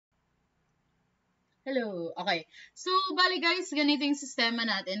Hello. Okay. So, bali guys, ganito yung sistema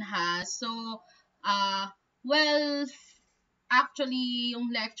natin ha. So, uh, well, actually, yung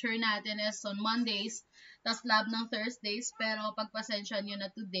lecture natin is on Mondays, tas lab ng Thursdays, pero pagpasensya nyo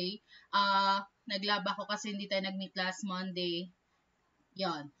na today, naglab ako kasi hindi tayo nag-meet last Monday.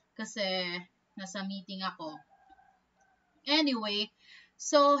 Yon. Kasi, nasa meeting ako. Anyway,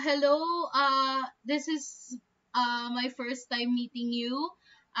 so, hello, this is my first time meeting you,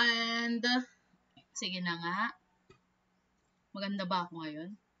 and, sige na nga. Maganda ba ako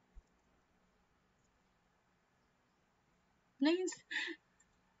ngayon? Nice.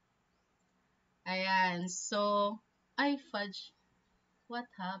 Ayan. So, ay, fudge. What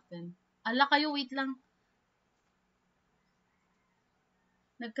happened? Ala kayo, wait lang.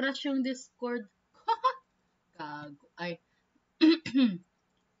 Nag-crash yung Discord. Gago. Ay.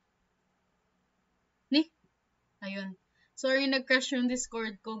 Ni? Ayun. Sorry, nag-crash yung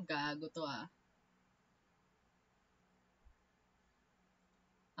Discord ko. Gago to ah.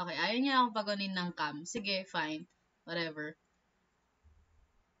 Okay, ayaw niya ako pagunin ng cam. Sige, fine. Whatever.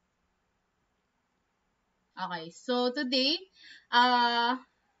 Okay, so today, F5.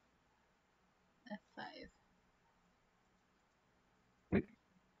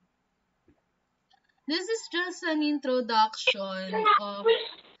 This is just an introduction of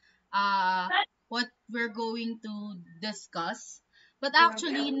uh, what we're going to discuss. But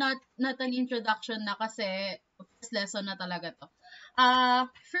actually, not an introduction na kasi first lesson na talaga to.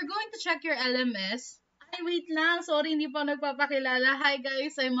 If you're going to check your LMS, ay wait lang, sorry, hindi pa nagpapakilala. Hi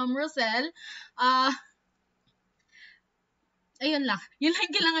guys, I'm Ma'am Rosel. Ayun lang. Yun lang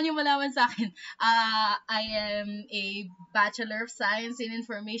kailangan nyo malaman sa akin. I am a Bachelor of Science in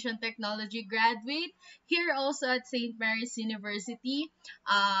Information Technology graduate here also at St. Mary's University.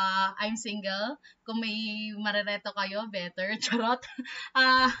 I'm single. Kung may marereto kayo, better. Charot.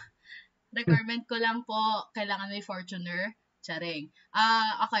 Requirement ko lang po, kailangan may Fortuner. Charing.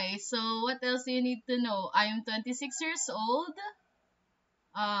 Okay, so what else do you need to know? I am 26 years old.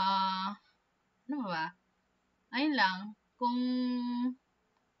 Ano ba? Ayun lang. Kung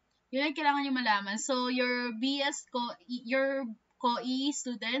yun ang kailangan nyo malaman. So, your CoE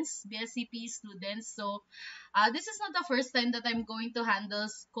students, BS CpE students. So, this is not the first time that I'm going to handle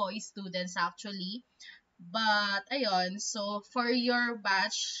CoE students actually. But, ayun. So, for your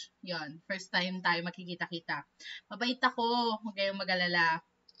batch, yun. First time tayo makikita-kita. Mabait ako. Huwag kayong mag-alala.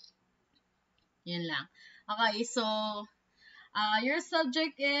 Yun lang. Okay, so, your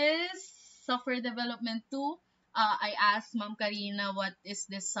subject is Software Development 2. I asked Ma'am Karina what is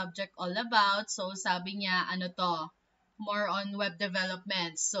this subject all about. So, sabi niya, ano to? More on web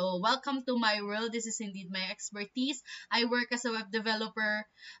development. So, welcome to my world. This is indeed my expertise. I work as a web developer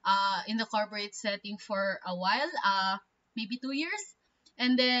in the corporate setting for a while, maybe 2 years.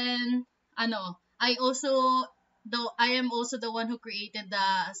 And then, I am also the one who created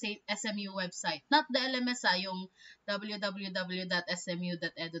the SMU website. Not the LMS, yung www.smu.edu.ph.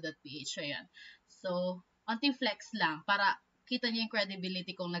 Ayan. So, onting flex lang para kita niyo yung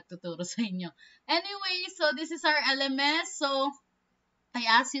credibility kung nagtuturo sa inyo. Anyway, so this is our LMS. So, I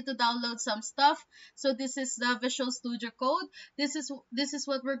asked you to download some stuff. So this is the Visual Studio Code. This is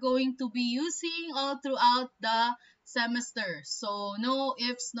what we're going to be using all throughout the semester. So no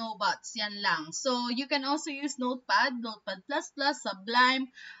ifs, no buts. Yan lang. So you can also use Notepad, Notepad++, Sublime,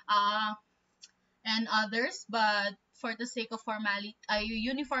 and others. But for the sake of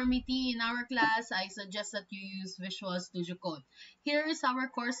uniformity in our class, I suggest that you use Visual Studio Code. Here is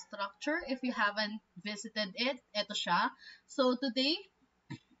our course structure. If you haven't visited it, eto siya. So today,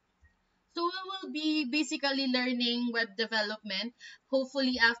 we will be basically learning web development.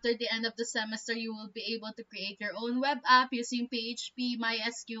 Hopefully, after the end of the semester, you will be able to create your own web app using PHP,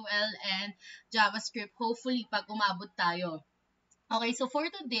 MySQL, and JavaScript. Hopefully, pag umabot tayo. Okay, so for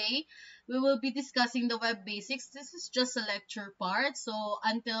today, we will be discussing the web basics. This is just a lecture part, so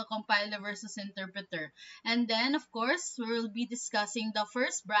until compiler versus interpreter. And then, of course, we will be discussing the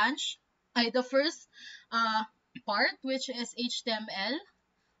first part, which is HTML.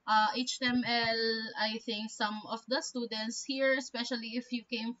 HTML, I think some of the students here, especially if you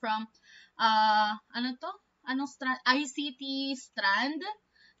came from, ICT strand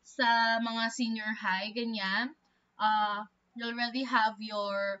sa mga senior high, ganyan. You already have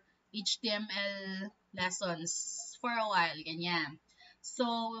your HTML lessons for a while, ganyan.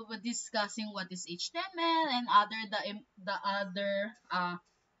 So, we were discussing what is HTML and the other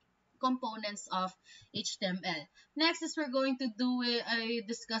components of HTML. Next is we're going to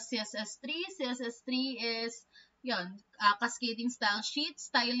discuss CSS3. CSS3 is cascading style sheet,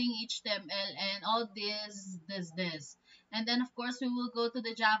 styling HTML, and all this. And then, of course, we will go to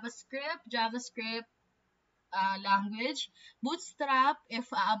the JavaScript language, Bootstrap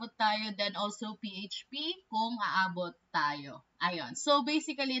if aabot tayo, then also PHP kung aabot tayo. Ayun. So,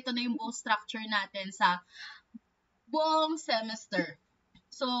 basically, ito na yung buong structure natin sa buong semester.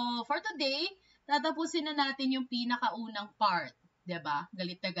 So, for today, tatapusin na natin yung pinakaunang part. 'Di ba?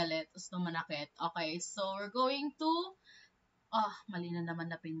 Galit na galit, gusto manakit. Okay, so we're going to, mali na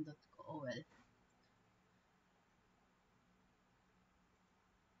naman napindot ko. Oh well.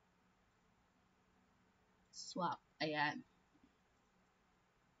 Swap. Ayan.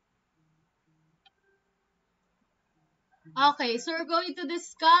 Okay, so we're going to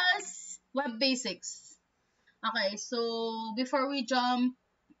discuss web basics. Okay, so before we jump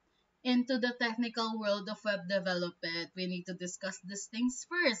into the technical world of web development, we need to discuss these things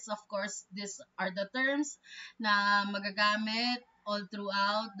first. Of course, these are the terms na magagamit all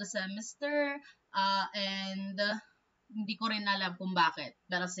throughout the semester, and hindi ko rin alam kung bakit.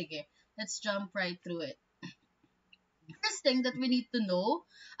 Pero sige, let's jump right through it. First thing that we need to know,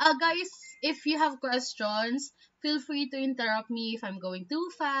 guys, if you have questions, feel free to interrupt me if I'm going too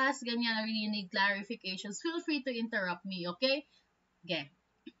fast, ganyan, I really need clarifications, feel free to interrupt me, okay?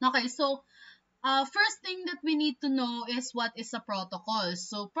 Okay, so first thing that we need to know is what is a protocol.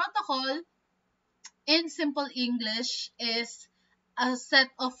 So protocol, in simple English, is a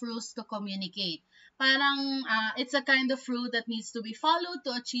set of rules to communicate. Parang it's a kind of rule that needs to be followed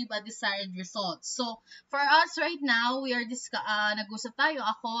to achieve a desired result. So for us right now, we are nag-usap tayo,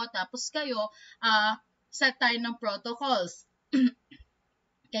 ako, tapos kayo, set tayo ng protocols.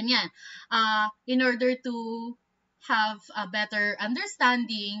 Ganyan. In order to have a better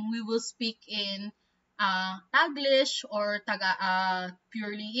understanding, we will speak in Taglish or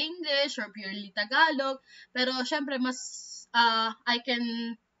purely English or purely Tagalog. Pero syempre I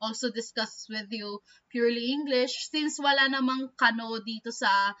can also discuss with you purely English since wala namang kano dito sa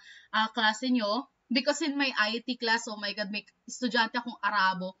klase nyo. Because in my IT class, oh my God, may estudyante akong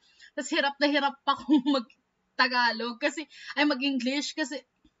Arabo. Tapos hirap na hirap pa akong mag-Tagalog kasi ay mag-English kasi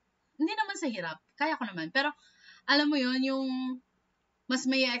hindi naman sa hirap. Kaya ko naman. Pero, alam mo yun, yung mas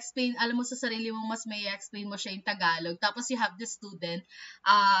may explain, alam mo sa sarili mo, mas may explain mo siya yung Tagalog. Tapos you have this student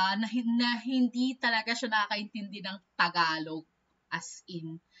na hindi talaga siya nakakaintindi ng Tagalog as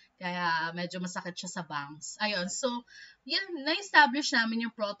in. Kaya medyo masakit siya sa bangs. Ayun, so, yan, na-establish namin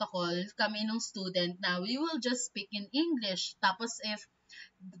yung protocol kami nung student na we will just speak in English. Tapos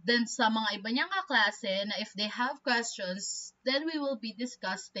then sa mga iba niyang kaklase na if they have questions, then we will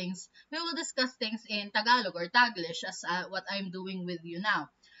discuss things in Tagalog or Taglish as what I'm doing with you now.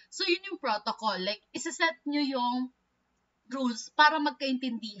 So yun yung protocol, like isa-set nyo yung rules para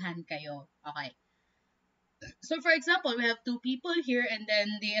magkaintindihan kayo. Okay. So for example, we have two people here and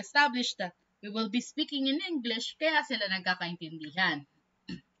then they established that we will be speaking in English kaya sila nagkakaintindihan.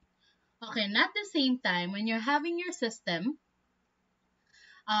 Okay, and at the same time, when you're having your system,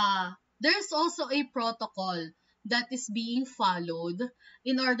 there's also a protocol that is being followed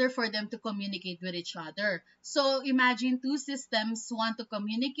in order for them to communicate with each other. So imagine two systems want to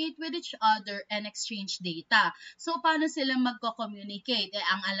communicate with each other and exchange data. So paano sila magko-communicate?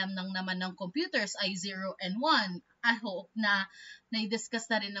 Ang alam lang naman ng computers ay 0 and 1. I hope na na-discuss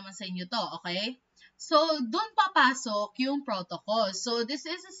na rin naman sa inyo to, okay? So doon papasok yung protocol. So this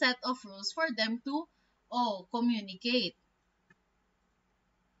is a set of rules for them to communicate.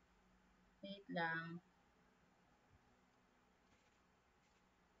 Wait lang.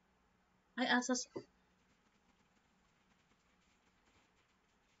 Ay, asas.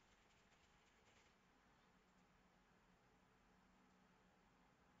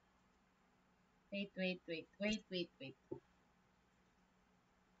 Wait.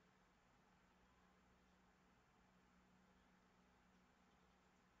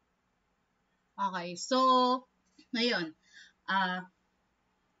 Okay, so, ngayon,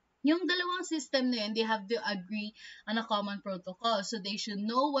 yung dalawang system na yun, they have to agree on a common protocol. So they should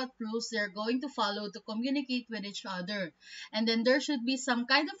know what rules they're going to follow to communicate with each other. And then there should be some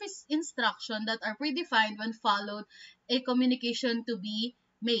kind of instruction that are predefined when followed a communication to be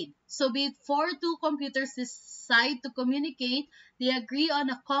made. So before two computers decide to communicate, they agree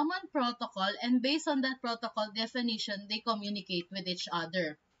on a common protocol and based on that protocol definition, they communicate with each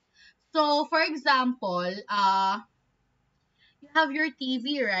other. So for example, you have your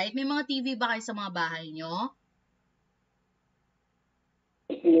TV, right? May mga TV ba kayo sa mga bahay nyo?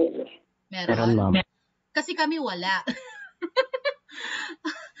 Meron, ma'am. Kasi kami wala.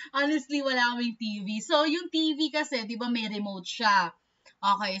 Honestly, wala kaming TV. So, yung TV kasi, di ba may remote siya.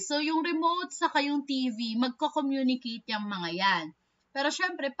 Okay, so yung remote saka yung TV, magko-communicate yung mga yan. Pero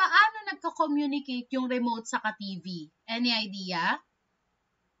syempre, paano nagko-communicate yung remote sa TV? Any idea?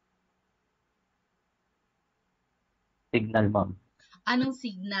 Signal, ma'am. Anong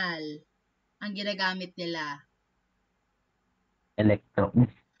signal ang ginagamit nila? Electro.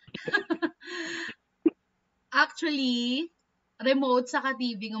 Actually, remote sa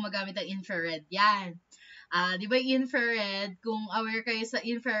TV gumagamit ng infrared. Yan. Di ba infrared, kung aware kayo sa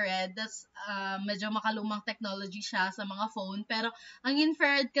infrared, that's medyo makalumang technology siya sa mga phone. Pero ang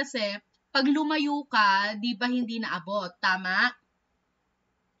infrared kasi, pag lumayo ka, di ba hindi naabot? Tama?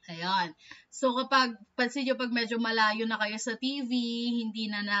 Ayun. So, pansin nyo, pag medyo malayo na kayo sa TV,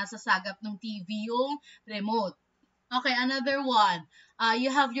 hindi na nasasagap ng TV yung remote. Okay, another one. You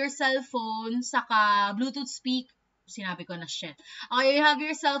have your cellphone, saka Bluetooth speak. Sinabi ko na shit. Okay, you have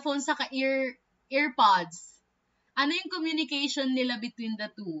your cellphone, saka earpods. Ano yung communication nila between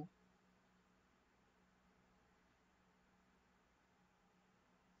the two?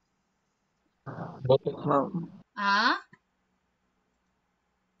 Bluetooth, ma'am. Ah?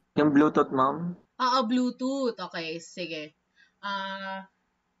 Yung Bluetooth, ma'am. Oo, Bluetooth. Okay, sige.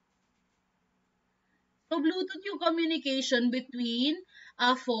 So, Bluetooth yung communication between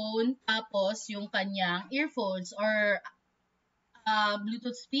a phone tapos yung kanyang earphones or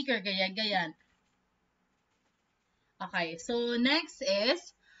Bluetooth speaker, ganyan. Okay, so next is,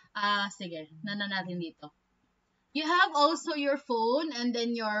 sige, natin dito. You have also your phone and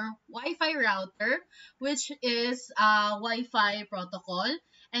then your Wi-Fi router, which is Wi-Fi protocol.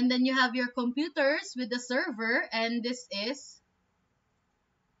 And then you have your computers with the server, and this is,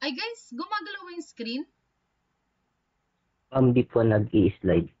 ay guys, gumagalaw yung screen? Ma'am, di po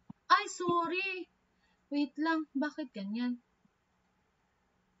nag-i-slide. Ay, sorry. Wait lang, bakit ganyan?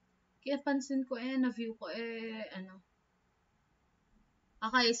 Kaya pansin ko na-view ko ano.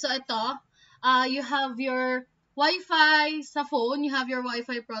 Okay, so ito, you have your Wi-Fi sa phone, you have your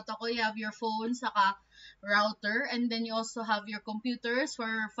Wi-Fi protocol, you have your phone, saka router, and then you also have your computers for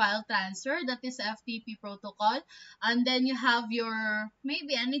file transfer, that is FTP protocol, and then you have your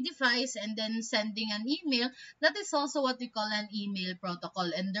maybe any device, and then sending an email, that is also what we call an email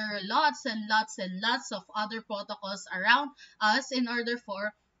protocol, and there are lots and lots and lots of other protocols around us in order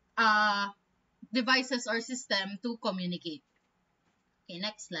for devices or system to communicate. Okay,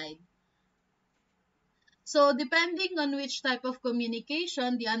 next slide. So, depending on which type of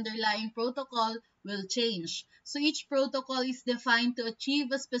communication, the underlying protocol will change. So, each protocol is defined to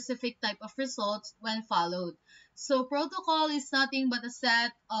achieve a specific type of results when followed. So, protocol is nothing but a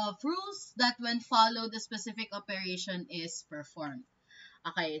set of rules that when followed, a specific operation is performed.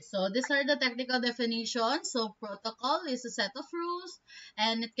 Okay, so these are the technical definitions. So protocol is a set of rules,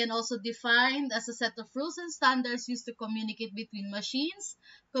 and it can also defined as a set of rules and standards used to communicate between machines.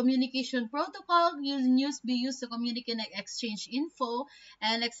 Communication protocol be used to communicate and exchange info.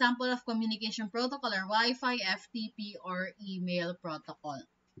 An example of communication protocol are Wi-Fi, FTP, or email protocol.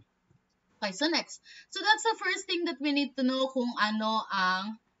 Okay, so next. So that's the first thing that we need to know kung ano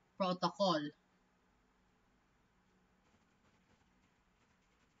ang protocol.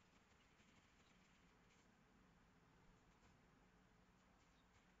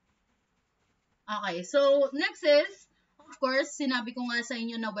 Okay, so next is, of course, sinabi ko nga sa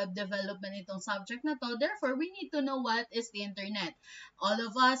inyo na web development itong subject na to. Therefore, we need to know what is the internet. All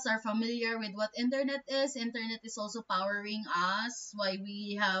of us are familiar with what internet is. Internet is also powering us why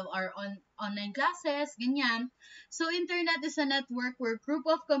we have our online classes, ganyan. So, internet is a network where a group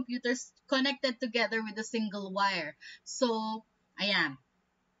of computers connected together with a single wire. So, ayan.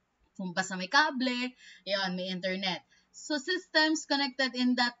 Kung basta may kable, yun, may internet. So systems connected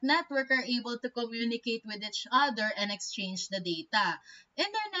in that network are able to communicate with each other and exchange the data.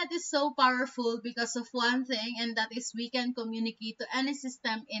 Internet is so powerful because of one thing, and that is we can communicate to any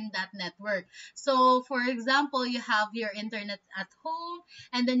system in that network. So for example, you have your internet at home,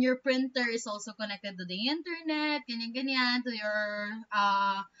 and then your printer is also connected to the internet, ganyan-ganyan, to your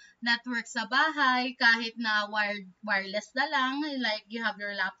network sa bahay, kahit na wireless na lang, like you have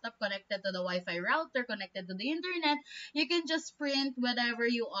your laptop connected to the Wi-Fi router, connected to the internet, you can just print whatever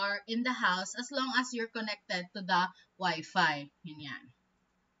you are in the house as long as you're connected to the Wi-Fi. Yan.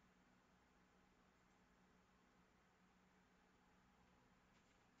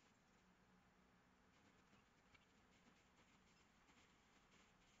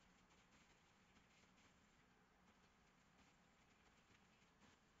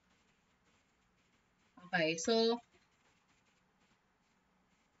 Okay, so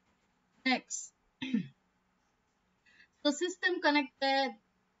next. So system connected,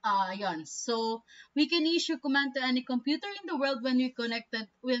 yon. So we can issue command to any computer in the world when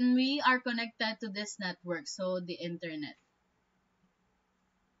we are connected to this network, so the internet.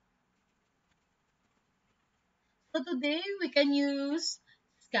 So today we can use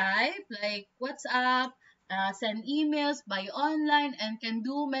Skype, like WhatsApp, send emails, buy online, and can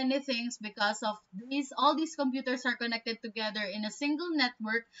do many things because of these. All these computers are connected together in a single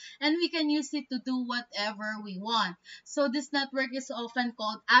network, and we can use it to do whatever we want. So this network is often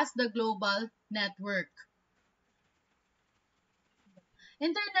called as the global network.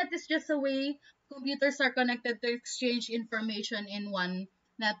 Internet is just a way computers are connected to exchange information in one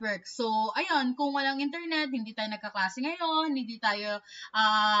network. So, ayun, kung walang internet, hindi tayo nagkaklase ngayon, hindi tayo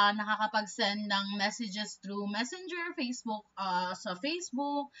nakakapag-send ng messages through Messenger, Facebook, sa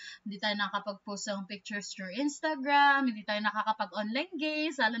Facebook, hindi tayo nakakapag-post ng pictures through Instagram, hindi tayo nakakapag-online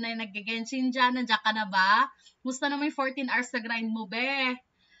games, lalo na yung nag-genshin dyan, nandiyan ka na ba? Musta naman yung 14 hours na grind mo, be?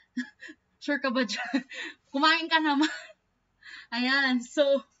 Sure ka ba dyan? Kumain ka naman. Ayan, so,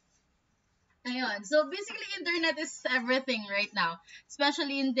 ayun. So, basically, internet is everything right now.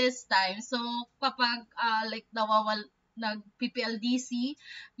 Especially in this time. So, kapag, like, nag-PPLDC,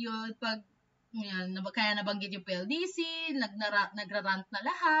 yun, pag, yan, kaya nabanggit yung PLDC, nagrarant na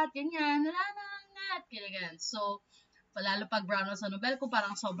lahat, ganyan, wala na ang net, ganyan. So, lalo pag brownout sa Nobel ko,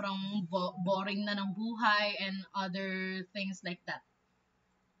 parang sobrang boring na ng buhay and other things like that.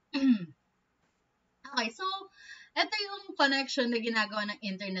 Okay, so, ito yung connection na ginagawa ng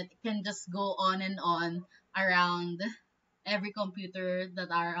internet. It can just go on and on around every computer that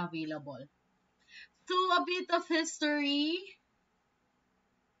are available. So, a bit of history.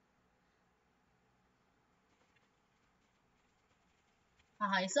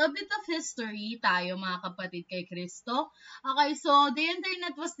 Okay, so a bit of history tayo mga kapatid kay Kristo. Okay, so the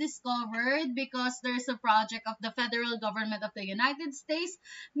internet was discovered because there's a project of the federal government of the United States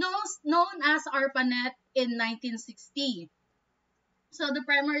known as ARPANET in 1960. So the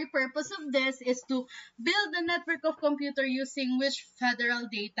primary purpose of this is to build a network of computer using which federal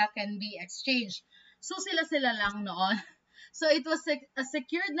data can be exchanged. So sila-sila lang noon. So it was a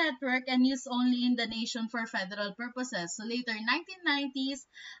secured network and used only in the nation for federal purposes. So later, 1990s,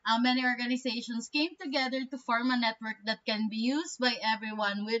 many organizations came together to form a network that can be used by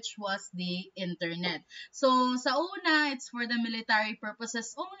everyone, which was the internet. So sa una, it's for the military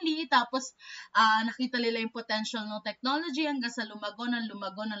purposes only. Tapos nakita nila yung potential ng technology hanggang sa lumago ng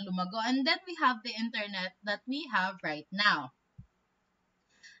lumago ng lumago. And then we have the internet that we have right now.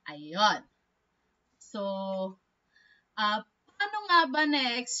 Ayun. So, paano nga ba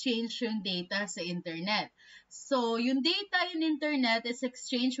na-exchange yung data sa internet? So, yung data in internet is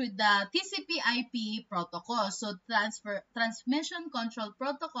exchanged with the TCP/IP protocol. So, Transmission Control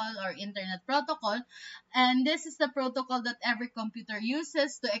Protocol or Internet Protocol. And this is the protocol that every computer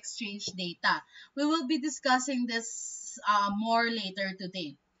uses to exchange data. We will be discussing this more later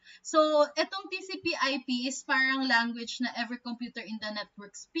today. So, itong TCP/IP is parang language na every computer in the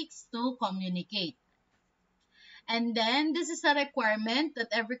network speaks to communicate. And then, this is a requirement that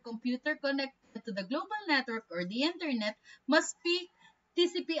every computer connected to the global network or the internet must speak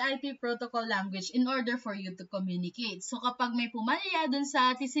TCP/IP protocol language in order for you to communicate. So, kapag may pumalya dun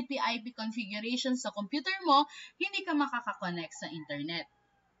sa TCP/IP configuration sa computer mo, hindi ka makakakonect sa internet.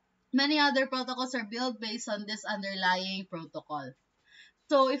 Many other protocols are built based on this underlying protocol.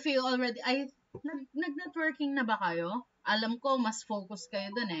 So, if you already, nag-networking na ba kayo? Alam ko, mas focus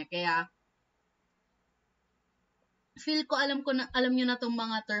kayo dun eh. Kaya, feel ko alam niyo na tong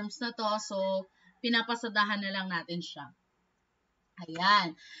mga terms na to, so pinapasadahan na lang natin siya.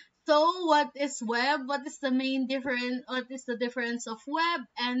 Ayan. So, what is web? What is the main difference? What is the difference of web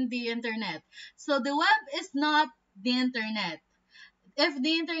and the internet? So, the web is not the internet. If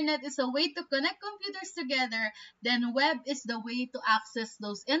the internet is a way to connect computers together, then web is the way to access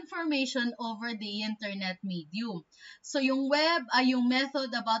those information over the internet medium. So yung web ay yung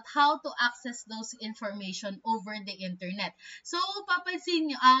method about how to access those information over the internet. So papansin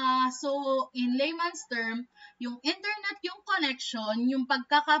nyo, so in layman's term, yung internet, yung connection, yung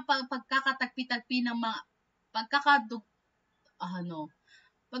pagkakatagpi-tagpi ng mga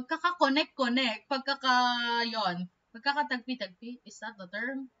pagkaka-connect-connect, pagkakatagpi-tagpi, is that the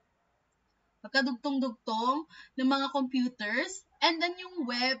term? Pagkadugtong-dugtong ng mga computers. And then yung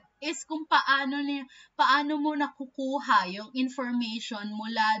web is kung paano mo nakukuha yung information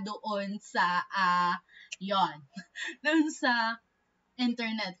mula doon sa, doon sa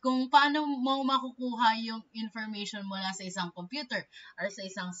internet. Kung paano mo makukuha yung information mula sa isang computer or sa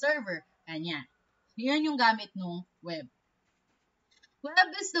isang server. Ganyan. Yan yung gamit ng web.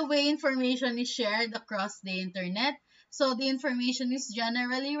 Web is the way information is shared across the internet. So the information is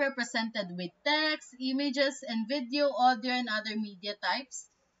generally represented with text, images, and video, audio, and other media types.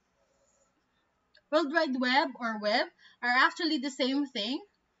 World Wide Web or web are actually the same thing.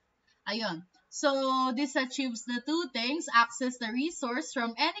 Ayun. So this achieves the two things: access the resource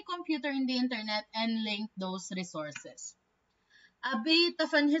from any computer in the internet and link those resources. A bit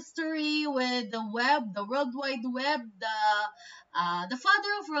of an history with the web, the World Wide Web. The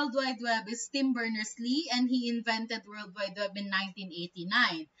father of World Wide Web is Tim Berners-Lee, and he invented World Wide Web in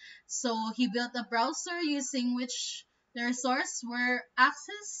 1989. So he built a browser using which the resource were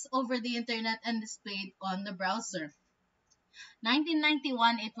accessed over the internet and displayed on the browser.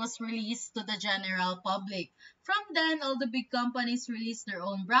 1991, it was released to the general public. From then, all the big companies released their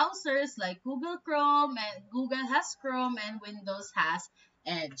own browsers like Google Chrome, and Google has Chrome, and Windows has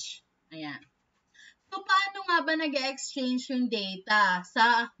Edge. Ayan. So, paano nga ba nag-exchange yung data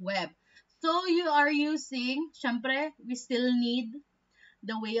sa web? So, you are using, syempre, we still need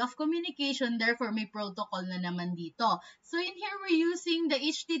the way of communication, therefore may protocol na naman dito. So in here, we're using the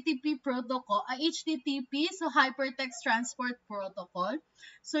HTTP protocol, HTTP, so Hypertext Transport Protocol.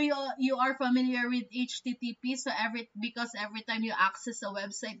 So you are familiar with HTTP, so because every time you access a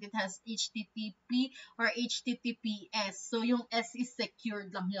website, it has HTTP or HTTPS. So yung S is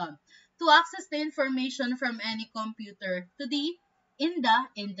secured lang yon. To access the information from any computer to in the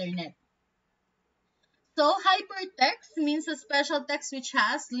internet. So hypertext means a special text which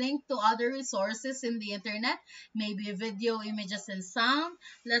has linked to other resources in the internet, maybe video, images, and sound.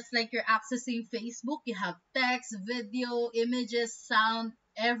 That's like you're accessing Facebook, you have text, video, images, sound,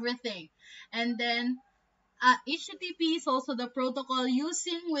 everything. And then HTTP is also the protocol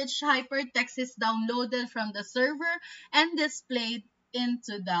using which hypertext is downloaded from the server and displayed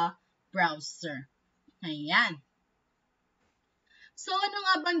into the browser. Ayan. So, ano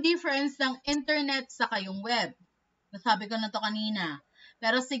nga bang difference ng internet sa kayong web? Nasabi ko na to kanina.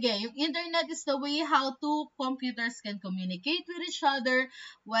 Pero sige, yung internet is the way how two computers can communicate with each other.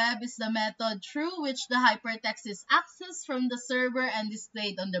 Web is the method through which the hypertext is accessed from the server and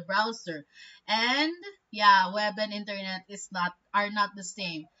displayed on the browser. And yeah, web and internet are not the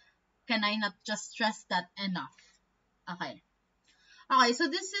same. Can I not just stress that enough? Okay. Okay, so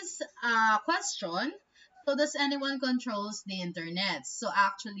this is a question. So does anyone controls the internet? So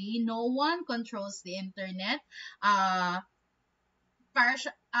actually, no one controls the internet. Para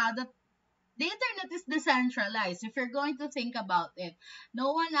the internet is decentralized. If you're going to think about it,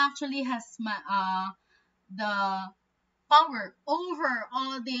 no one actually has the power over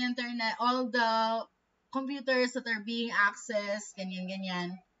all the internet, all the computers that are being accessed,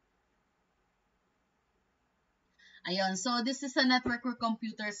 ganyan. Ayun, so this is a network where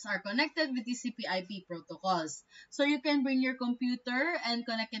computers are connected with TCP/IP protocols. So you can bring your computer and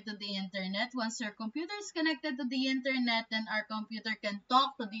connect it to the internet. Once your computer is connected to the internet, then our computer can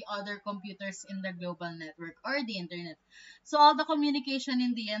talk to the other computers in the global network or the internet. So all the communication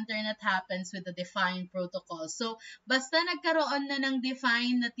in the internet happens with a defined protocol. So basta nagkaroon na ng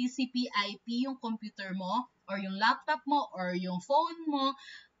defined na TCP/IP yung computer mo or yung laptop mo or yung phone mo,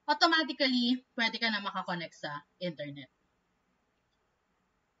 automatically, pwede ka na makakonect sa internet.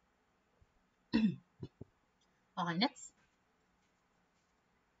 Okay, next.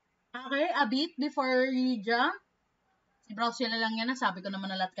 Okay, a bit before Lydia. I-browse nila lang yan. Sabi ko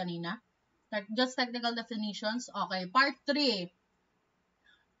naman na lahat kanina. Just technical definitions. Okay, part 3.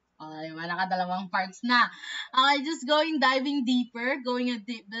 Okay, wala ka dalawang parts na. Okay, just diving deeper, going a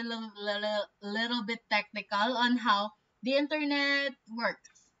little bit technical on how the internet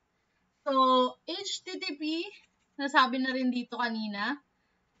works. So, HTTP, nasabi na rin dito kanina.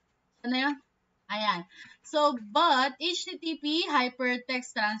 Ano yun? Ayan. So, but HTTP,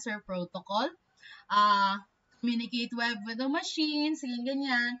 Hypertext Transfer Protocol, communicate web with the machines,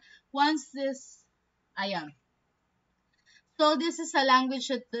 ganyan. Once this, ayan. So, this is a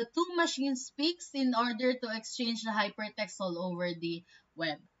language that the two machines speaks in order to exchange the hypertext all over the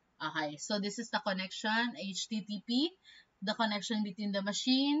web. Okay, so this is the connection, HTTP, the connection between the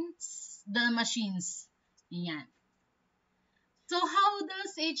machines. Yan. So, how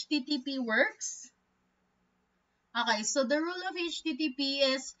does HTTP works? Okay, so the rule of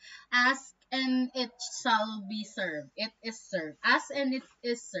HTTP is ask and it shall be served. It is served. Ask and it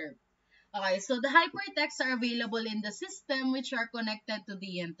is served. Okay, so the hypertexts are available in the system which are connected to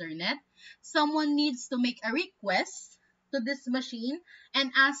the internet. Someone needs to make a request to this machine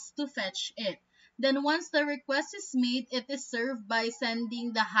and ask to fetch it. Then once the request is made, it is served by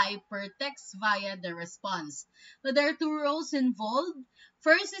sending the hypertext via the response. So there are two roles involved.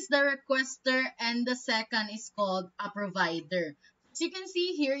 First is the requester and the second is called a provider. As you can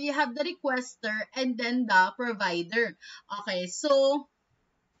see here, you have the requester and then the provider. Okay,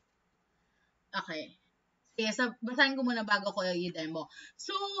 Sige, basahin ko muna bago ko i-demo.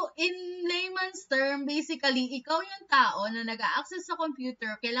 So, in layman's term, basically, ikaw yung tao na nag-access sa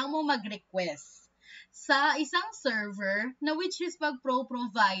computer, kailangan mo mag-request sa isang server na which is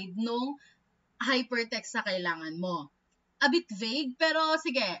provide nung hypertext sa kailangan mo. A bit vague, pero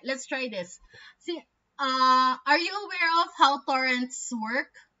sige, let's try this. Are you aware of how torrents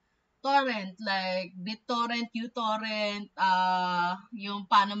work? Torrent, like BitTorrent, uTorrent, yung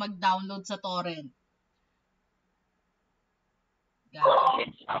paano mag-download sa torrent. Gago.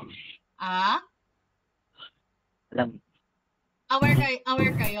 Ah? Alam.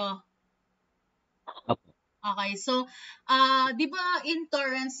 Aware kayo. Opo. Okay, so, di ba in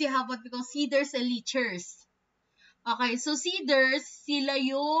torrents, you have what we call seeders and leechers. Okay, so seeders, sila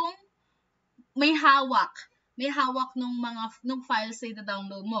yung may hawak. May hawak nung files na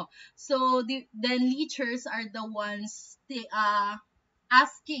download mo. So, then leechers are the ones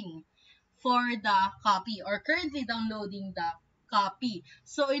asking for the copy or currently downloading the copy.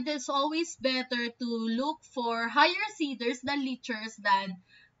 So, it is always better to look for higher seeders than leechers than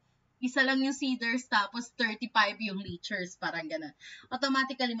isa lang yung seeders tapos 35 yung leechers, parang ganun.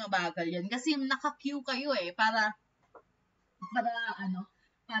 Automatically mabagal yun kasi naka-queue kayo para ano,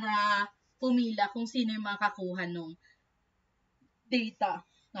 para pumila kung sino yung makakuha nung data.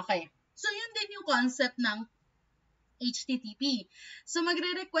 Okay. So, yun din yung concept ng HTTP. So,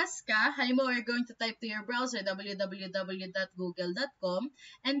 magre-request ka. Halimbawa, you're going to type to your browser, www.google.com,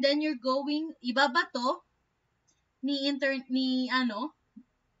 and then you're going, ibabato ni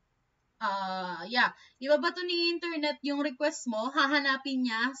ibabato ni internet yung request mo, hahanapin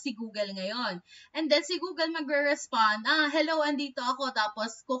niya si Google ngayon. And then si Google magre-respond, hello, andito ako.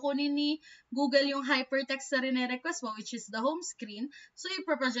 Tapos kukunin ni Google yung hypertext na rin-request mo, which is the home screen. So,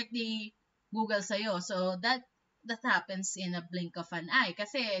 iproproject ni Google sa'yo. So, that happens in a blink of an eye.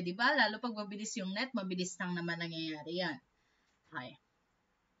 Kasi, di ba, lalo pag mabilis yung net, mabilis lang naman nangyayari yan. Okay.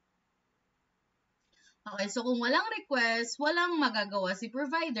 Okay, so kung walang request, walang magagawa si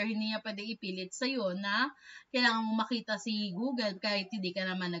provider, hindi niya pwede ipilit sa'yo na kailangan mo makita si Google kahit hindi ka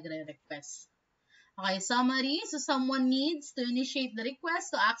naman nagre-request. Okay, summary. So someone needs to initiate the request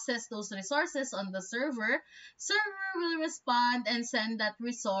to access those resources on the server. Server will respond and send that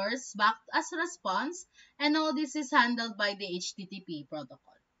resource back as response, and all this is handled by the HTTP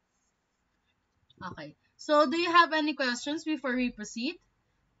protocol. Okay, so do you have any questions before we proceed?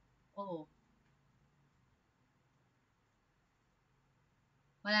 Oh.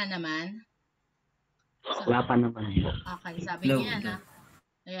 Wala naman? Wala pa naman. Okay, sabi niya na.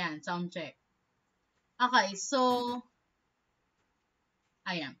 Ayan, sound check. Okay, so,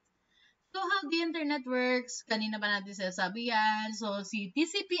 ayan. So, how the internet works, kanina ba natin sinasabi yan? So, si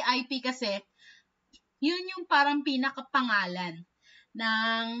TCP/IP kasi, yun yung parang pinakapangalan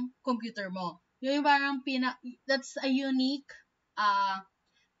ng computer mo. Yun yung parang that's a unique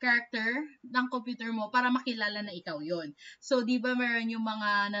character ng computer mo para makilala na ikaw yon. So, di ba meron yung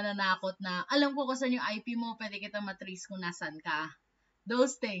mga nananakot na, alam ko kung saan yung IP mo, pwede kita matrace kung nasan ka.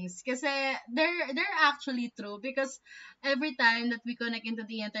 Those things. Kasi, they're actually true because every time that we connect into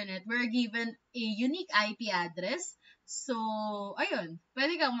the internet, we're given a unique IP address. So, ayun,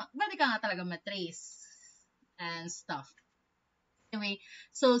 pwede ka nga talaga matrace and stuff. Anyway,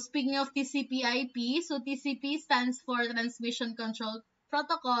 so speaking of TCP/IP, so TCP stands for Transmission Control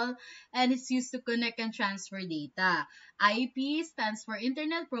Protocol and it's used to connect and transfer data. IP stands for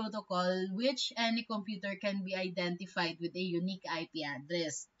Internet Protocol, which any computer can be identified with a unique IP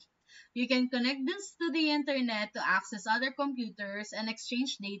address. You can connect this to the internet to access other computers and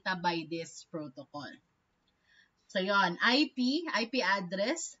exchange data by this protocol. So yon, IP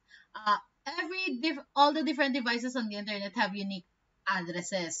address. All the different devices on the internet have unique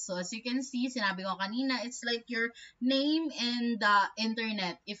addresses. So as you can see, sinabi ko kanina, it's like your name in the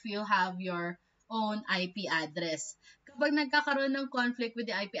internet if you have your own IP address. Kapag nagkakaroon ng conflict with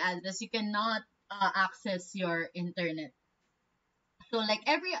the IP address, you cannot access your internet. So like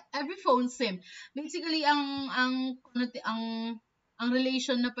every phone SIM, basically ang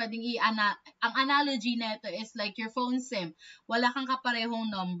relation na pwedeng ang analogy nito is like your phone SIM. Wala kang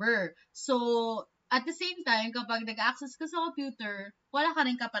kaparehong number. So at the same time, kapag nag-access ka sa computer, wala ka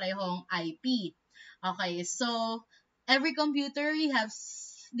rin kaparehong IP. Okay, so every computer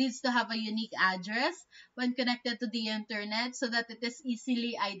needs to have a unique address when connected to the internet so that it is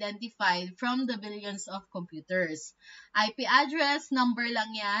easily identified from the billions of computers. IP address, number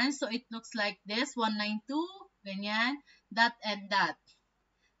lang yan. So it looks like this, 192, ganyan, that and that.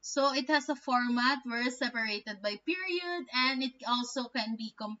 So it has a format where it's separated by period and it also can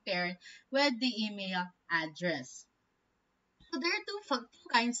be compared with the email address. So there are two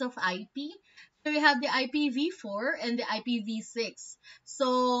kinds of IP. we have the IPv4 and the IPv6.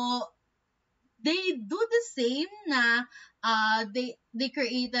 So they do the same na they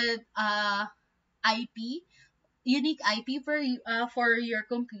created IP, unique IP for your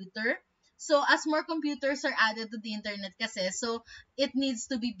computer. So as more computers are added to the internet kasi, so it needs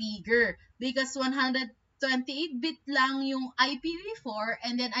to be bigger because 128-bit lang yung IPv4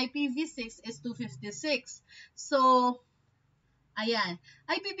 and then IPv6 is 256. So ayan.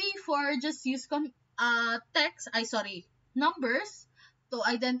 IPv4 just use numbers to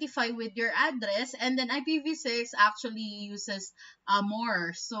identify with your address, and then IPv6 actually uses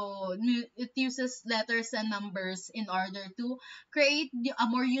more. So it uses letters and numbers in order to create a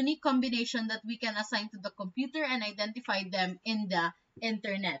more unique combination that we can assign to the computer and identify them in the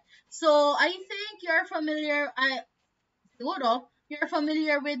internet. So I think you're familiar. Siguro, you're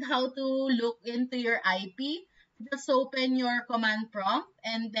familiar with how to look into your IP. Just open your command prompt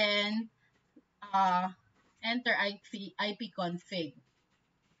and then uh, enter IP config.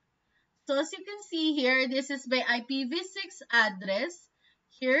 So as you can see here, this is my IPv6 address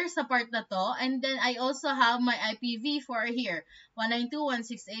here sa part na to. And then I also have my IPv4 here,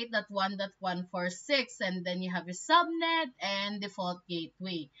 192.168.1.146. And then you have your subnet and default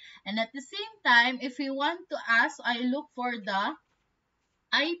gateway. And at the same time, if you want to ask, I look for the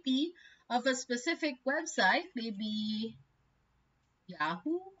IP of a specific website, maybe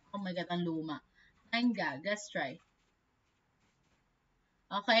Yahoo. Oh my God, ang luma. 9gag. Let's try.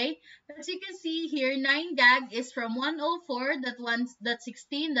 Okay? As you can see here, 9gag is from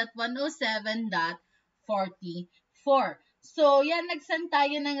 104.1.16.107.44. So, yan, nag-send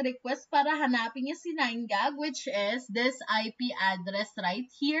tayo ng request para hanapin niya si 9gag, which is this IP address right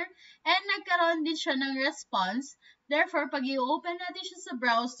here. And nagkaroon din siya ng response. Therefore, pag i-open natin siya sa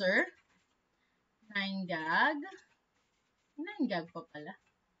browser, 9gag. 9gag pa pala.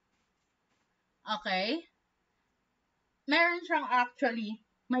 Okay? Meron siyang actually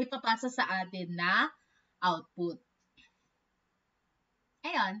may papasa sa atin na output.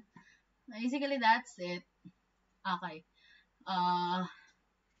 Ayun. Basically, that's it. Okay.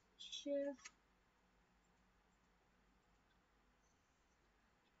 Shift.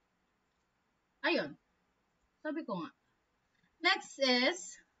 Ayun. Sabi ko nga. Next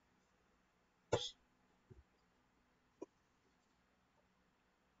is,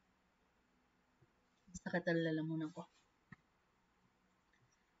 sakit ang lalamunan ko.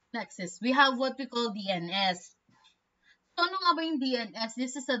 Next is, we have what we call DNS. So, ano nga ba yung DNS?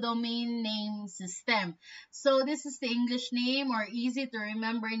 This is a domain name system. So, this is the English name or easy to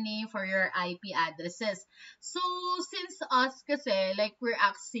remember name for your IP addresses. So, since us kasi, like we're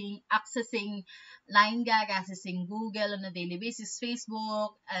accessing 9gag, accessing Google on a daily basis,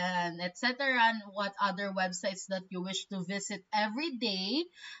 Facebook, and etc. And what other websites that you wish to visit every day,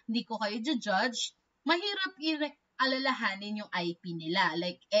 hindi ko kayo judge. Mahirap alalahanin yung IP nila,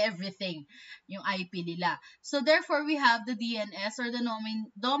 like everything, yung IP nila. So therefore, we have the DNS or the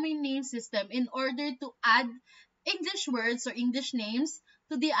domain name system in order to add English words or English names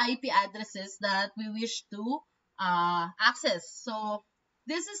to the IP addresses that we wish to access. So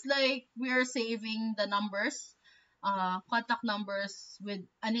this is like we're saving the numbers, contact numbers with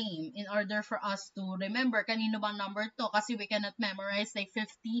a name in order for us to remember kanino bang number to, kasi we cannot memorize like 50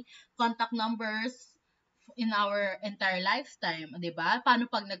 contact numbers in our entire lifetime, 'di ba? Paano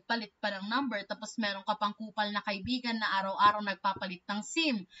pag nagpalit pa ng number tapos meron ka pang kupal na kaibigan na araw-araw nagpapalit ng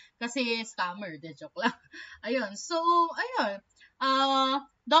SIM kasi scammer, de joke lang. Ayun. So, ayun.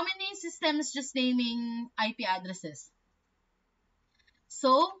 Domain name system is just naming IP addresses.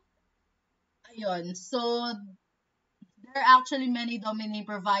 So, ayun. So, there are actually many domain name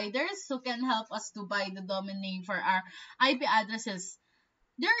providers who can help us to buy the domain name for our IP addresses.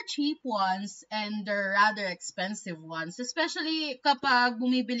 There are cheap ones and there are rather expensive ones. Especially kapag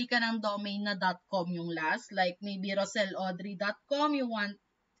bumibili ka ng domain na .com yung last. Like maybe rosellaudrey.com, you want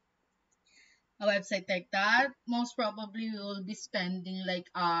a website like that. Most probably you will be spending like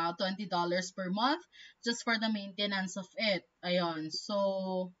 $20 per month just for the maintenance of it. Ayun.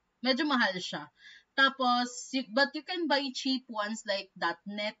 So, medyo mahal siya. Tapos, but you can buy cheap ones like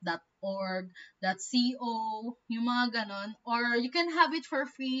 .net, .org, .co, yung mga ganon. Or you can have it for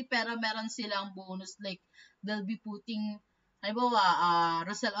free pero meron silang bonus like they'll be putting, halimbawa,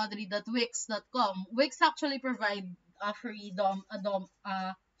 rosellaudrey.wix.com. Wix actually provide a free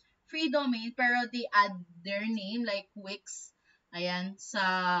free domain pero they add their name like Wix. Ayan,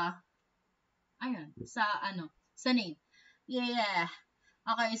 sa name. Yeah.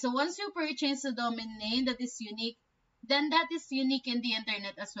 Okay, so once you purchase the domain name that is unique, then that is unique in the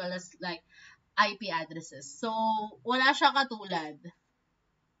internet as well as like IP addresses. So, wala siya katulad.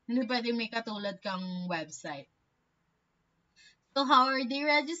 Hindi pwede may katulad kang website. So how are they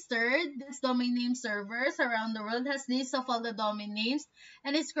registered? These domain name servers around the world has lists of all the domain names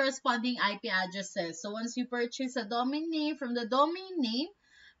and its corresponding IP addresses. So once you purchase a domain name from the domain name,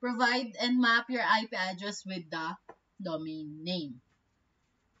 provide and map your IP address with the domain name.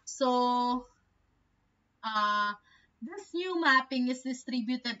 So uh, this new mapping is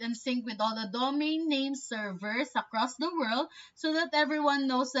distributed and synced with all the domain name servers across the world so that everyone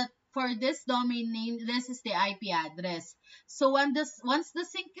knows that for this domain name, this is the IP address. So once the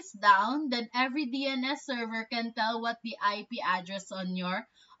sync is down, then every DNS server can tell what the IP address on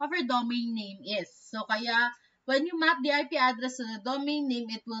of your domain name is. So kaya when you map the IP address to the domain name,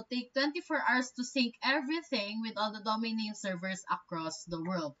 it will take 24 hours to sync everything with all the domain name servers across the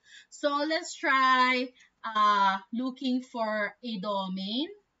world. So let's try looking for a domain.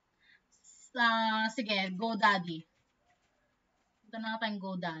 Sige, GoDaddy. Ito na tayong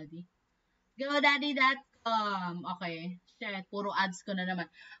GoDaddy. GoDaddy.com. Okay. Shit, puro ads ko na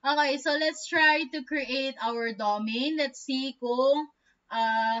naman. Okay, so let's try to create our domain. Let's see kung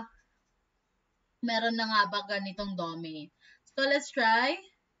meron na nga ba ganitong domain. So let's try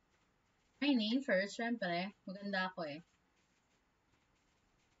my name first, syempre. Maganda ako eh.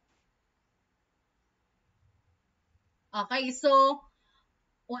 Okay, so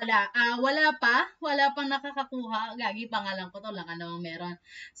wala pang nakakakuha. Gagi, pangalan ko to lang namang meron.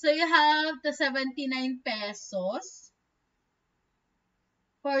 So you have the 79 pesos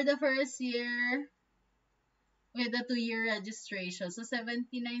for the first year with the 2-year registration. So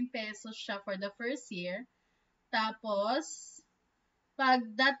 79 pesos siya for the first year. Tapos pag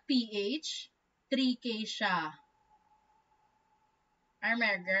 .ph 3K siya. Oh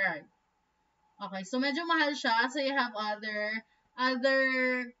my god. Okay, so medyo mahal siya. So you have other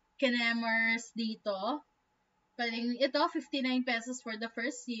kinemers dito. Pwedeng ito, 59 pesos for the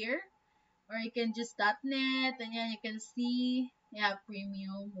first year. Or you can just .net. And yan, you can see, you have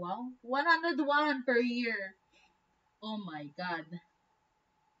premium. Wow. 101 per year. Oh my God.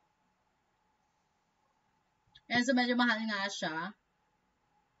 And so, medyo mahal nga siya.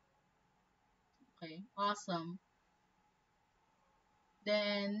 Okay. Awesome.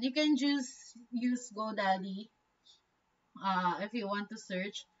 Then, you can just use GoDaddy if you want to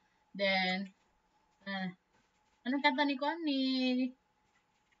search. Then, anong kanta ni Connie?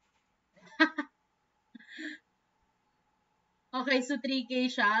 Okay, so 3K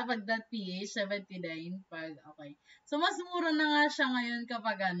siya pag .ph, 79 pag, okay. So, mas mura na nga siya ngayon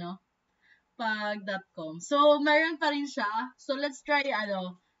kapag pag .com. So, meron pa rin siya. So, let's try,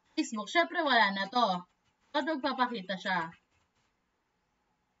 Facebook. Syempre, wala na to. At magpapakita siya.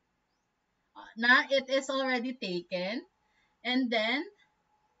 Na, it is already taken. And then,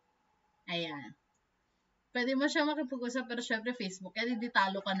 ayan. Pwede mo siya makipag-usap, pero syempre, Facebook, eh, di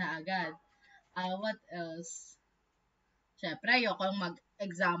talo ka na agad. What else? Syempre, ayoko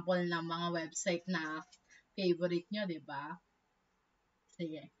mag-example ng mga website na favorite nyo, di ba?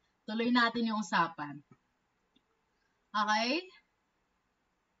 Sige. Tuloy natin yung usapan. Okay?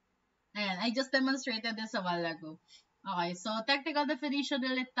 Ayan, I just demonstrated this a while ago. Okay, so technical definition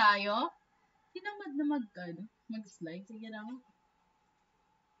ulit tayo. Tinamad na mag-slide. Sige na ako.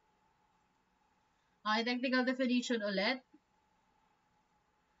 Okay, technical definition ulit.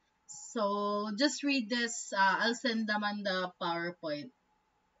 So, just read this. I'll send naman the PowerPoint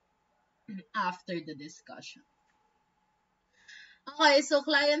after the discussion. Okay, so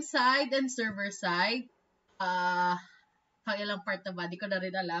client side and server side. Ilang part na ba? Di ko na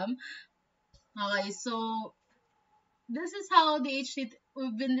rin alam. Okay, so this is how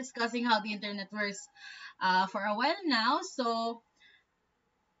we've been discussing how the internet works for a while now. So,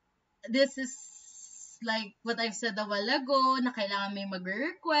 this is like what I've said a while ago, na kailangan may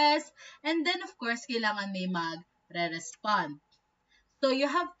mag-request, and then of course, kailangan may mag-respond. So, you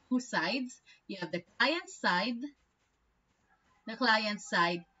have two sides. You have the client side,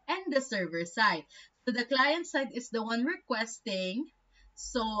 and the server side. So, the client side is the one requesting.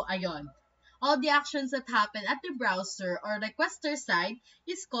 So, ayon. All the actions that happen at the browser or requester side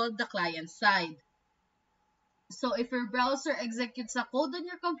is called the client side. So if your browser executes a code on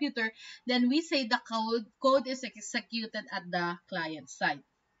your computer, then we say the code is executed at the client side.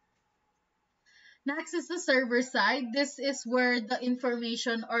 Next is the server side. This is where the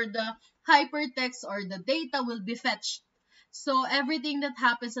information or the hypertext or the data will be fetched So everything that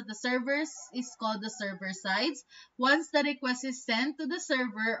happens at the servers is called the server sides. Once the request is sent to the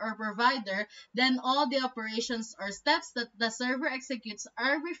server or provider, then all the operations or steps that the server executes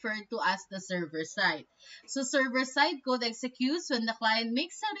are referred to as the server side. So server side code executes when the client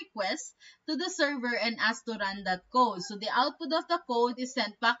makes a request to the server and asks to run that code. So the output of the code is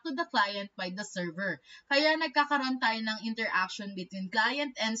sent back to the client by the server. Kaya nagkakaroon tayo ng interaction between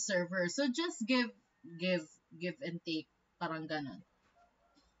client and server. So just give, give and take. Parang ganon.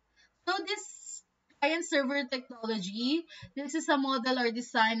 So this client-server technology, this is a model or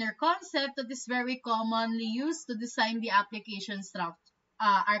design or concept that is very commonly used to design the application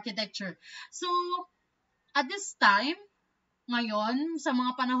architecture. So at this time, ngayon, sa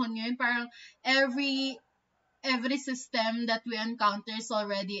mga panahon ngayon, parang every system that we encounter is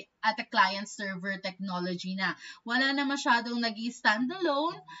already at a client-server technology na. Wala na masyadong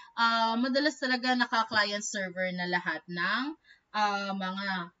nag-standalone. Madalas talaga naka-client-server na lahat ng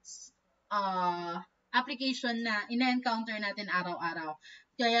mga application na ina-encounter natin araw-araw.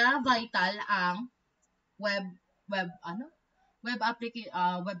 Kaya vital ang web web ano? Web application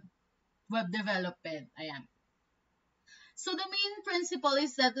web development. Ayan. So the main principle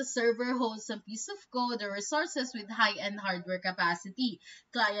is that the server holds a piece of code or resources with high-end hardware capacity.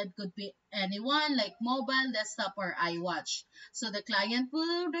 Client could be anyone like mobile, desktop, or iWatch. So the client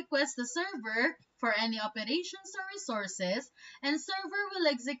will request the server for any operations or resources, and server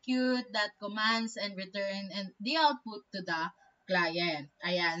will execute that commands and return and the output to the client.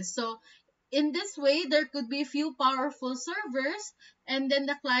 Ayan. So in this way, there could be few powerful servers, and then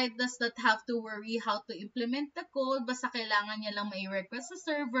the client does not have to worry how to implement the code. Basta kailangan niya lang may request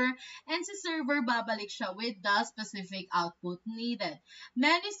sa server, and si server babalik siya with the specific output needed.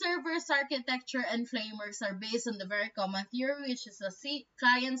 Many servers architecture and frameworks are based on the very common theory, which is a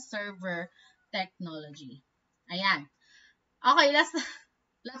client-server technology. Ayan. Okay, last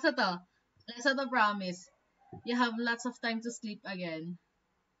last na to. Last na to, promise. You have lots of time to sleep again.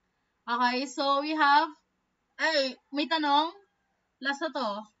 Okay, so we have, ay, may tanong? Last na to.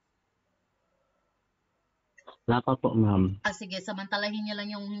 Wala pa po, ma'am. Sige, samantalahin niyo lang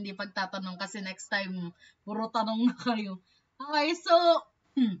yung hindi pagtatanong kasi next time, puro tanong na kayo. Okay, so,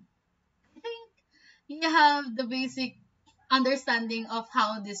 I think you have the basic understanding of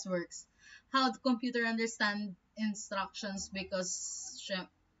how this works. How the computer understand instructions because,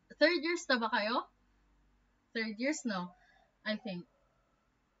 third years na ba kayo? Third years, no? I think.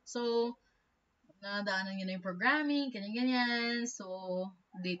 So, nadaanan nyo na yung programming, ganyan-ganyan. So,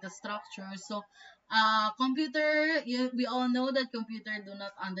 data structure. So, computer, we all know that computer do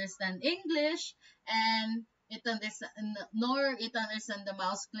not understand English, and nor it understand the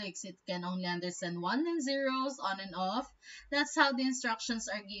mouse clicks. It can only understand 1 and zeros, on and off. That's how the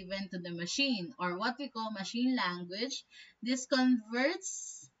instructions are given to the machine, or what we call machine language. This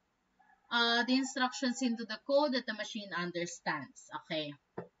converts the instructions into the code that the machine understands. Okay.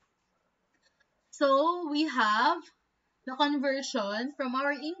 So we have the conversion from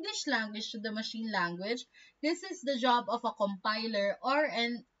our English language to the machine language. This is the job of a compiler or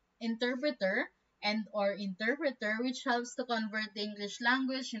an interpreter which helps to convert the English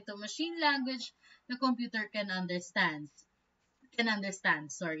language into machine language the computer can understand.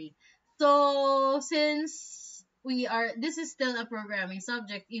 So since this is still a programming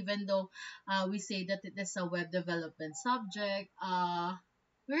subject, even though we say that it is a web development subject,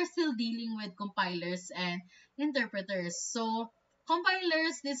 we're still dealing with compilers and interpreters. So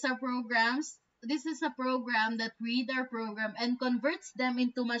compilers, these are programs. This is a program that read our program and converts them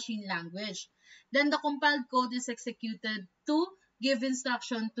into machine language. Then the compiled code is executed to give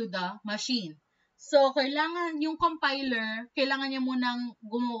instruction to the machine. So, yung compiler, kailangan niya munang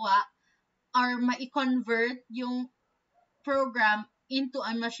gumawa or ma-convert yung program into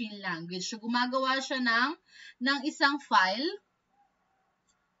a machine language. So, gumagawa siya ng isang file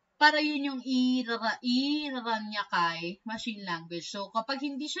para yun yung i-run niya kay machine language. So, kapag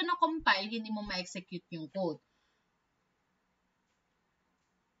hindi siya na-compile, hindi mo ma-execute yung code.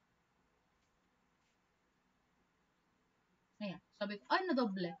 Ayan. Sabi ko,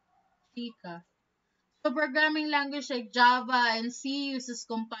 nadoble. Chika. So, programming language like Java and C uses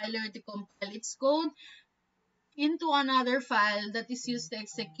compiler to compile its code into another file that is used to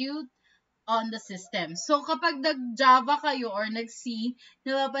execute on the system. So, kapag nag-Java kayo or nag-C,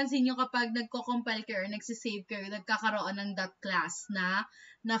 napapansin nyo kapag nagko-compile kayo or nagsisave kayo, nagkakaroon ng .class na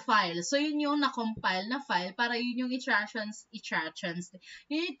file. So, yun yung na-compile na file para yun yung i-translate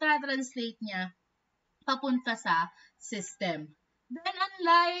niya papunta sa system. Then,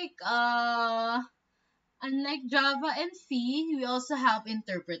 unlike Unlike Java and C, we also have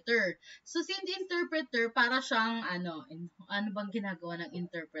interpreter. So, since interpreter, para siyang, ano bang ginagawa ng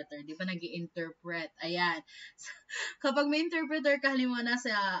interpreter? Di ba nag-i-interpret? Ayan. Kapag may interpreter ka, halimbawa na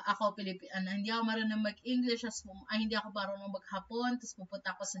sa ako, hindi ako marunong mag-English, hindi ako marunong mag-Hapon, tapos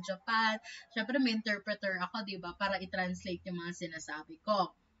pupunta ako sa Japan. Syempre, may interpreter ako, di ba? Para i-translate yung mga sinasabi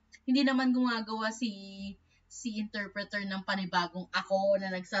ko. Hindi naman gumagawa si interpreter ng panibagong ako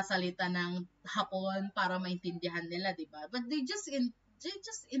na nagsasalita ng Hapon para maintindihan nila, di ba? But they just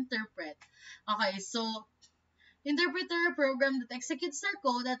interpret. Okay, so interpreter, a program that executes their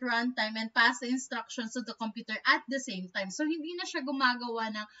code at runtime and pass the instructions to the computer at the same time. So, hindi na siya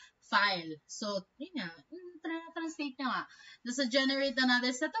gumagawa ng file. So, yun nga, translate niya nga. Does it generate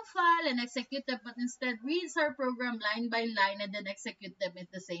another set of file and execute them, but instead reads our program line by line and then execute them in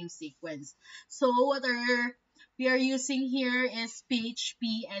the same sequence. So, what we are using here is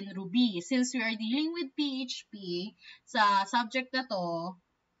PHP and Ruby. Since we are dealing with PHP, sa subject na to,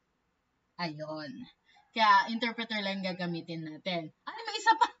 ayun. Kaya, interpreter lang gagamitin natin. Ay, may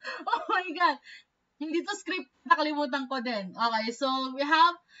isa pa! Oh my God! Hindi to script. Nakalimutan ko din. Okay, so we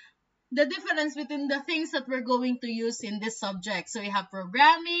have the difference between the things that we're going to use in this subject. So we have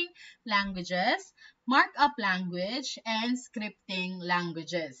programming languages, markup language, and scripting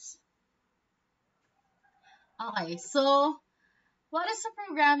languages. Okay, so what is a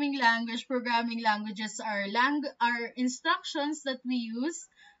programming language? Programming languages are instructions that we use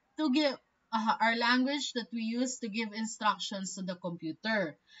to give our language that we use to give instructions to the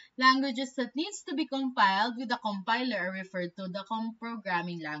computer. Languages that needs to be compiled with a compiler are referred to the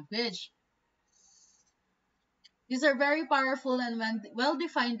programming language. These are very powerful and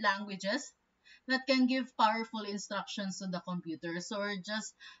well-defined languages that can give powerful instructions to the computer. So we're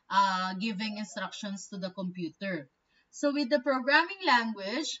just giving instructions to the computer. So with the programming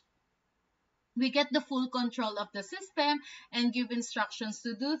language, we get the full control of the system and give instructions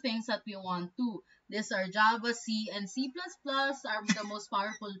to do things that we want to. These are Java, C, and C++ are the most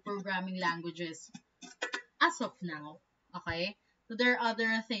powerful programming languages as of now. Okay? So there are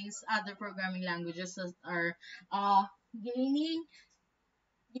other things, other programming languages that are gaining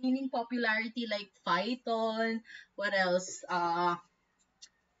popularity like Python. What else? Ano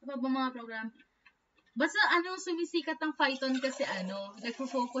ba mga program? Basta sumisikat ang Python kasi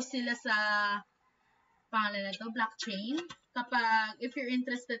nagfo-focus sila sa pangalan na to, blockchain. Kapag, if you're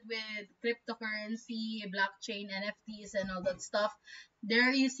interested with cryptocurrency, blockchain, NFTs, and all that stuff,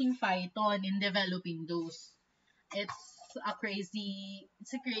 they're using Python in developing those. It's a crazy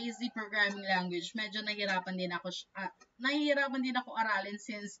programming language. Medyo nahihirapan din ako aralin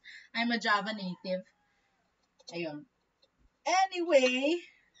since I'm a Java native. Ayun. Anyway,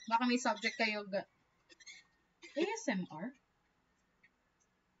 baka may subject kayo. ASMR?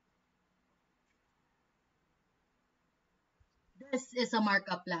 This is a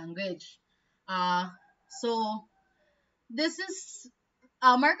markup language. So this is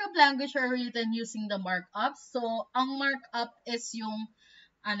markup language are written using the markup. So ang markup is yung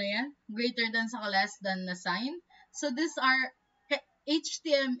greater than sa less than na sign. So these are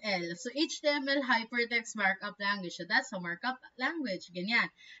HTML. So HTML hypertext markup language. So that's a markup language. Ganyan.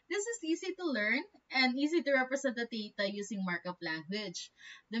 This is easy to learn and easy to represent the data using markup language.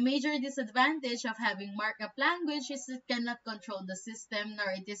 The major disadvantage of having markup language is it cannot control the system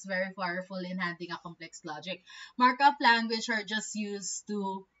nor it is very powerful in handling a complex logic. Markup language are just used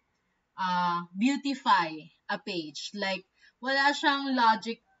to beautify a page. Like, wala siyang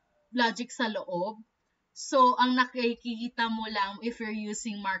logic sa loob. So, ang nakikita mo lang if you're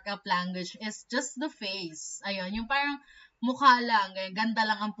using markup language is just the face. Ayun, yung parang mukha lang, ganda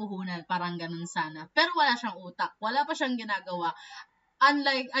lang ang puhunan, parang ganun sana. Pero wala siyang utak, wala pa siyang ginagawa.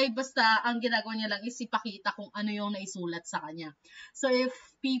 Basta ang ginagawa niya lang is ipakita kung ano yung naisulat sa kanya. So, if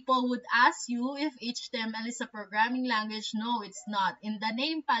people would ask you if HTML is a programming language, no, it's not. In the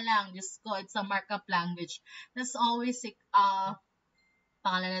name pa lang, just ko, it's a markup language. That's always,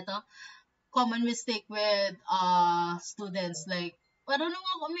 pangalan na to, common mistake with students. Like, ano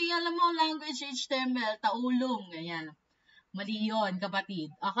nga kung may alam mo language HTML, taulong, ganyan. Mali yun,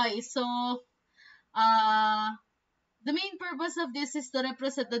 kapatid. Okay, so, the main purpose of this is to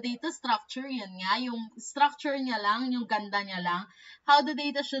represent the data structure. Yan nga, yung structure niya lang, yung ganda niya lang. How the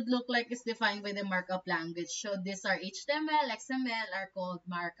data should look like is defined by the markup language. So, these are HTML, XML are called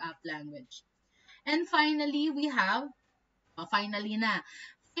markup language. And finally, we have,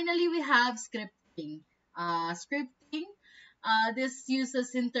 Finally, we have scripting. This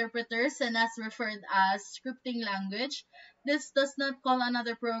uses interpreters and as referred as scripting language. This does not call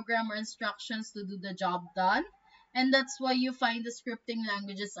another program or instructions to do the job done. And that's why you find the scripting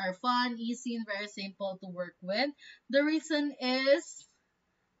languages are fun, easy, and very simple to work with. The reason is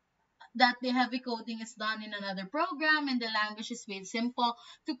that the heavy coding is done in another program and the language is made simple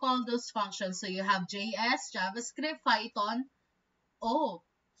to call those functions. So you have JS, JavaScript, Python. Oh,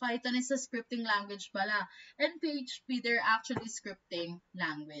 Python is a scripting language pala. And PHP, they're actually scripting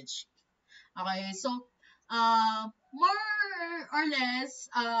language. Okay, so more or less,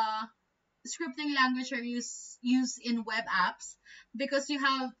 scripting language are used in web apps because you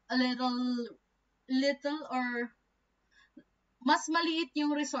have a little or mas maliit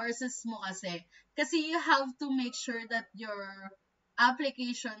yung resources mo kasi. Kasi you have to make sure that your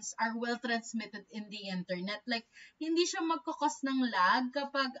applications are well transmitted in the internet. Like, hindi siya magkakos ng lag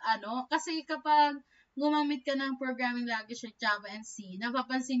kapag kasi kapag gumamit ka ng programming language like Java and C,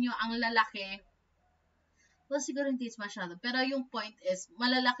 napapansin nyo ang lalaki. Well, siguro hindi masyado. Pero yung point is,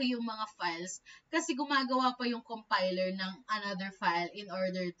 malalaki yung mga files kasi gumagawa pa yung compiler ng another file in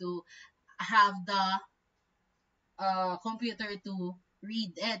order to have the computer to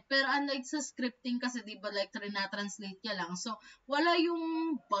read it. Pero unlike sa scripting kasi, di ba, like, trina-translate niya lang. So, wala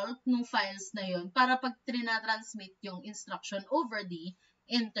yung bulk ng files na yun para pag trina-transmit yung instruction over the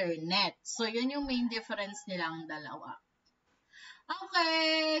internet. So, yun yung main difference nilang dalawa.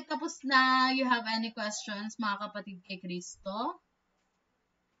 Okay, tapos na. You have any questions, mga kapatid kay Kristo?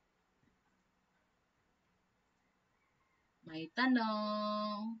 May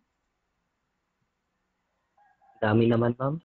tanong. Dami naman, ma'am.